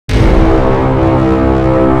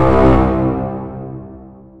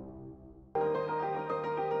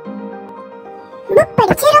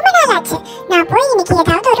படிச்சு ரொம்ப நாள் ஆச்சு. நான் போய் இன்னைக்கு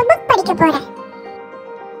ஏதாவது ஒரு புக் படிக்க போறேன்.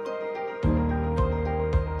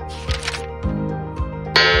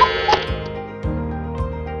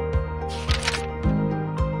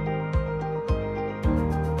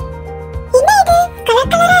 என்ன இது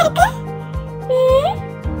கலர் கலரா இருக்கு?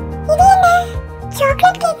 இது என்ன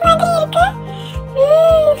சாக்லேட் கேக் மாதிரி இருக்கு?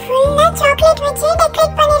 ஃபுல்லா சாக்லேட் வச்சு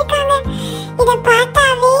டெக்கரேட் பண்ணிருக்காங்க. இத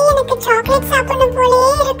பார்த்தாவே எனக்கு சாக்லேட் சாப்பிடணும்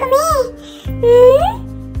போலயே இருக்குமே.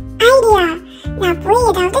 ஐடியா, நான் போய்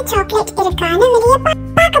ஏதாவது சாக்லேட் இருக்கான்னு வெளிய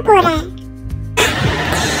பார்க்க போறேன்.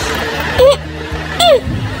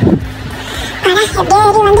 அட எப்படியே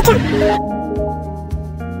ஏறி வந்துட்டோம்.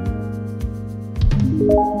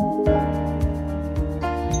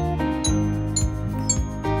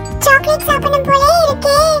 சாக்லேட் சாப்பிடணும் போலயே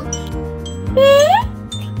இருக்கே.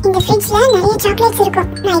 இந்த ஃப்ரிட்ஜ்ல நிறைய சாக்லேட்ஸ்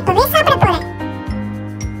இருக்கும். நான் இப்பவே சாப்பிட போறேன்.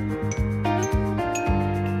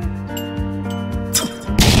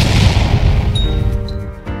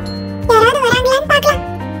 யாராவது வராங்களான்னு பார்க்கலாம்.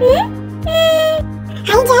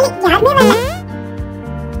 ஹை ஜாலி, யாருமே வரல.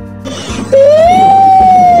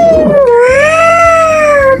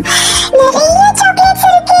 நிறைய சாக்லேட்ஸ்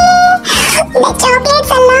இருக்கு. இந்த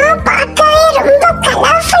சாக்லேட்ஸ் எல்லாம் பார்க்கவே ரொம்ப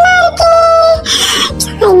கலர்ஃபுல்லா இருக்கு.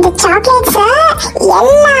 இந்த சாக்லேட்ஸ்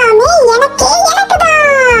எல்லாமே எனக்கு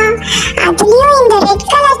தான். அதுலயும் இந்த ரெட்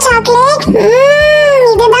கலர் சாக்லேட்,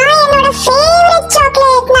 இதுதான் என்னோட ஃபேவரட்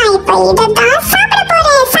சாக்லேட். நான் இப்ப இததான் சாப்பிட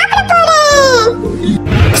போறேன்.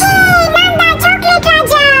 நான் தான் சாக்லேட்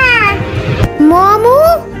ராஜா. மாமு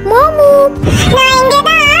நான் இங்க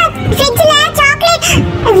தான் ஃப்ரிட்ஜ்ல சாக்லேட்.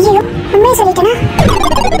 ஐயோ, உண்மையை சொல்லிட்டேனா?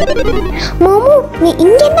 மாமு, நீ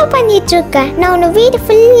இங்க என்ன பண்ணிட்டு இருக்க? நான் உன்னை வீடு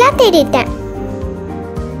ஃபுல்லா தேடிட்டேன்.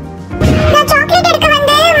 நான் சாக்லேட் எடுக்க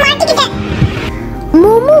வந்து மாட்டிக்கிட்டேன்.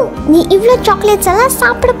 மாமு, நீ இவ்ளோ சாக்லேட்ஸ் எல்லாம்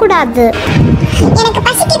சாப்பிட கூடாது. எனக்கு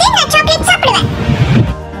பசிக்குது, நான் சாக்லேட் சாப்பிடுவேன்.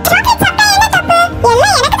 சாக்லேட் சாப்பிட்டா என்ன தப்பு?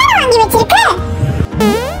 எல்லாம் எனக்கு தான வாங்கி வச்சிருக்க.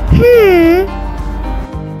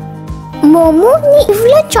 மாமு, நீ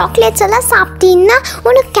இவ்ளோ சாக்லேட்ஸ் எல்லாம் சாப்பிட்டீன்னா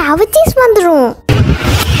உனக்கு கேவிட்டிஸ் வந்துரும்.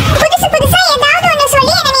 புதுசா ஏதாவது ஒன்னு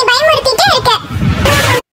சொல்லி என்ன நீ பயமுறுத்திட்டே இருக்க.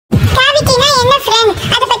 கேவிட்டினா என்ன ஃப்ரெண்ட்?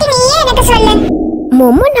 அத பத்தி நீயே எனக்கு சொல்லு.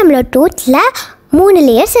 மாமு, நம்மளோட டோட்ல 3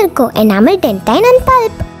 லேயர்ஸ் இருக்கும். Enamel, dentine and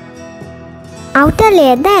bulb. Outer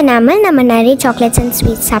layer தான் எனாமல். நம்ம நிறைய சாக்லேட்ஸ் அண்ட்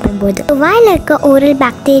ஸ்வீட்ஸ் சாப்பிடும்போது வாயில் இருக்க ஓரல்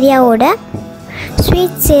பாக்டீரியாவோட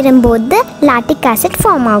ஸ்வீட்ஸ் சேரும்போது லாக்டிக் ஆசிட்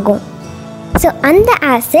ஃபார்ம் ஆகும். ஸோ அந்த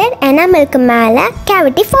ஆசிட் எனாமலுக்கு மேலே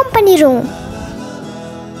கேவிட்டி ஃபார்ம் பண்ணிடும்.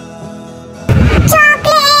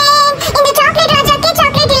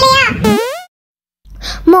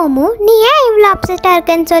 மோமு, நீ ஏன் இவ்வளோ அப்செட்டாக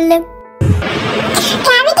இருக்கேன்னு சொல்லு.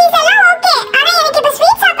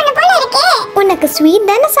 உனக்கு ஸ்வீட்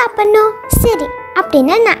தானே சாப்பிடணும். சரி,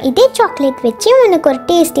 அப்படின்னா நான் இதே சாக்லேட் வச்சு உனக்கு ஒரு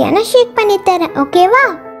டேஸ்டியான ஷேக் பண்ணி தரேன். ஓகேவா?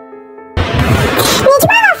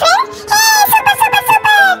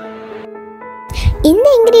 இந்த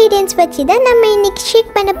இன்கிரீடியன்ஸ் வச்சு தான் நம்ம இன்னைக்கு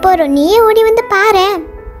ஷேக் பண்ண போறோம். நீயே ஓடி வந்து பாரு.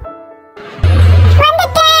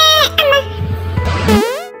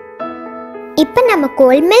 இப்போ நம்ம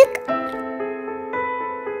கோல்ட் மில்க்,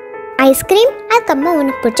 ஐஸ்கிரீம், அதுக்கப்புறமா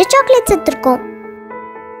உனக்கு பிடிச்ச சாக்லேட்ஸ் எடுத்துருக்கோம்.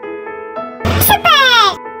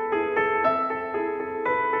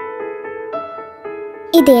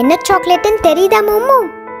 இது என்ன சாக்லேட்னு தெரியுதா மோமோ?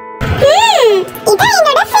 இது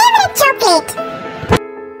என்னோட ஃபேவரட் சாக்லேட்.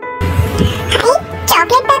 ஹை,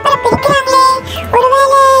 சாக்லேட் பேப்பரை பிரிக்கறாங்களே.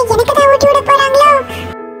 ஒருவேளை எனக்கு தான் ஊட்டி விட போறாங்களோ?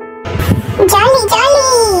 Jolly jolly.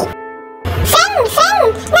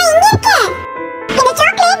 ஃப்ரெண்ட், நான் இங்க இருக்கேன். இந்த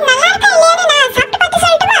சாக்லேட் நல்லா இருக்கா இல்லையான்னு நான் சாப்பிட்டு பார்த்து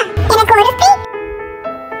சொல்லட்டுமா? எனக்கு ஒரு பீஸ்.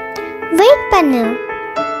 வெயிட் பண்ணு.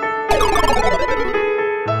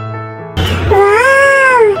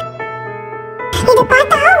 வாவ், இது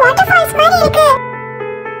பார்த்தா வாட்டர் ஃபால்ஸ் மாதிரி இருக்கு.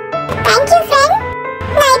 Thank you friend.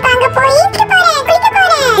 நான் இப்ப அங்க போய் குளிக்க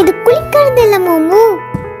போறேன். இது குளிக்கிறது இல்ல மோமோ.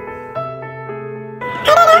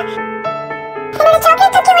 அடடா, என்னோட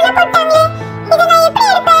சாக்லேட் தூக்கி உள்ள போட்டாங்களே. இத நான் எப்படி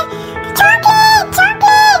எடுப்பேன்?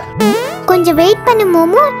 சாக்லேட். கொஞ்சம் வெயிட் பண்ணு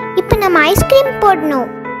மோமோ. இப்போ நம்ம ஐஸ்கிரீம் போடணும்.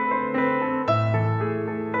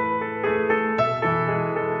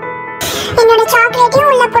 என்னோட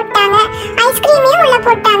சாக்லேட்டையும் உள்ள போட்டாங்க, ஐஸ்கிரீமையும் உள்ள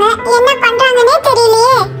போட்டாங்க. என்ன பண்றாங்கன்னே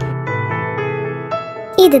தெரியலையே.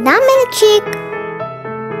 இதுதான் மில்க் ஷேக்.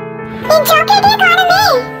 என் சாக்லேட்டே காணுமே.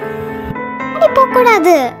 அப்படி போக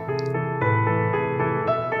கூடாது.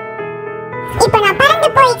 இப்போ நான் பறந்து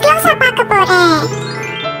போய் க்ளோஸா பார்க்க போறேன்.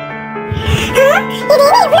 இது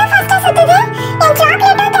என்ன இவ்ளோ ஃபாஸ்டா சுத்துது? என்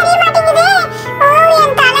சாக்லேட்டும் தெரிய மாட்டேங்குது. ஓ,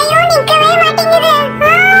 என் தலையும் நிக்கவே மாட்டேங்குது.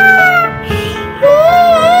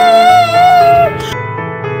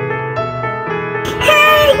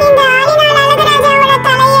 இந்த ஆளினால அழகராஜாவோட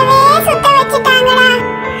தலையவே சுத்த வச்சுட்டாங்கடா.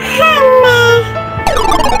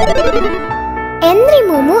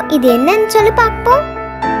 இது என்னன்னு சொல்லி பார்ப்போம்.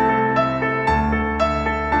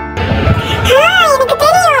 எனக்கு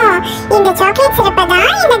தெரியும். இந்த சாக்லேட் சிரப்பை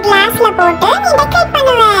தான் இந்த கிளாஸ்ல போட்டு நீ டெக்கரேட்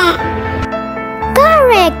பண்ணுவ.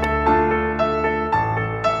 கரெக்ட்.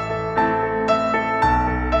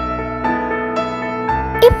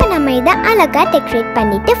 இப்போ நம்ம இதை அழகா டெக்கரேட்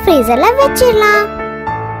பண்ணிட்டு ஃப்ரீசர்ல வச்சிடலாம்.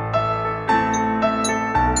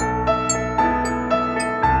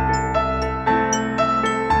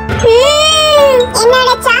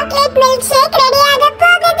 என்னோட சாக்லேட் மில்க் ஷேக் ரெடி ஆக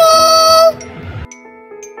போகுது.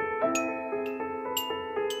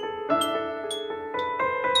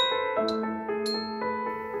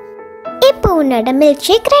 இப்போ உன்னோட மில்க்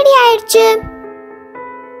ஷேக் ரெடி ஆயிடுச்சு.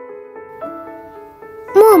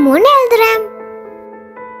 மோமோன்னு எழுதுறேன்.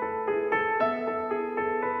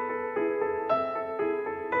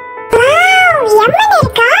 வாவ், யம்மன்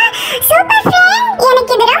இருக்கா? சூப்பர் ஃப்ரெண்ட்,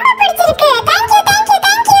 எனக்கு இது ரொம்ப பிடிச்சிருக்கு. Thank you thank you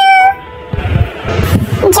thank you.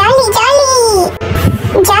 Jolly jolly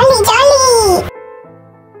jolly jolly.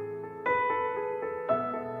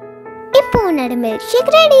 இப்போ உன்னோட மில்க்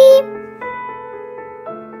ஷேக் ரெடி.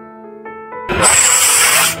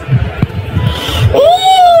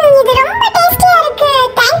 இது ரொம்ப டேஸ்டியா இருக்கு.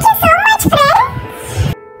 Thank you so much friend.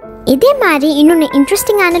 இதே மாதிரி இன்னொன்று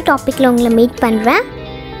இன்ட்ரெஸ்டிங்கான டாப்பிக்கில் உங்களை மீட் பண்ணுறேன்.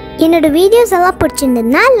 என்னோட வீடியோஸ் எல்லாம்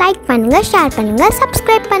பிடிச்சிருந்ததுன்னா லைக் பண்ணுங்கள், ஷேர் பண்ணுங்கள்,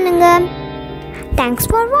 சப்ஸ்கிரைப் பண்ணுங்கள். தேங்க்ஸ்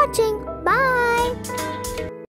ஃபார் வாட்சிங். பாய்.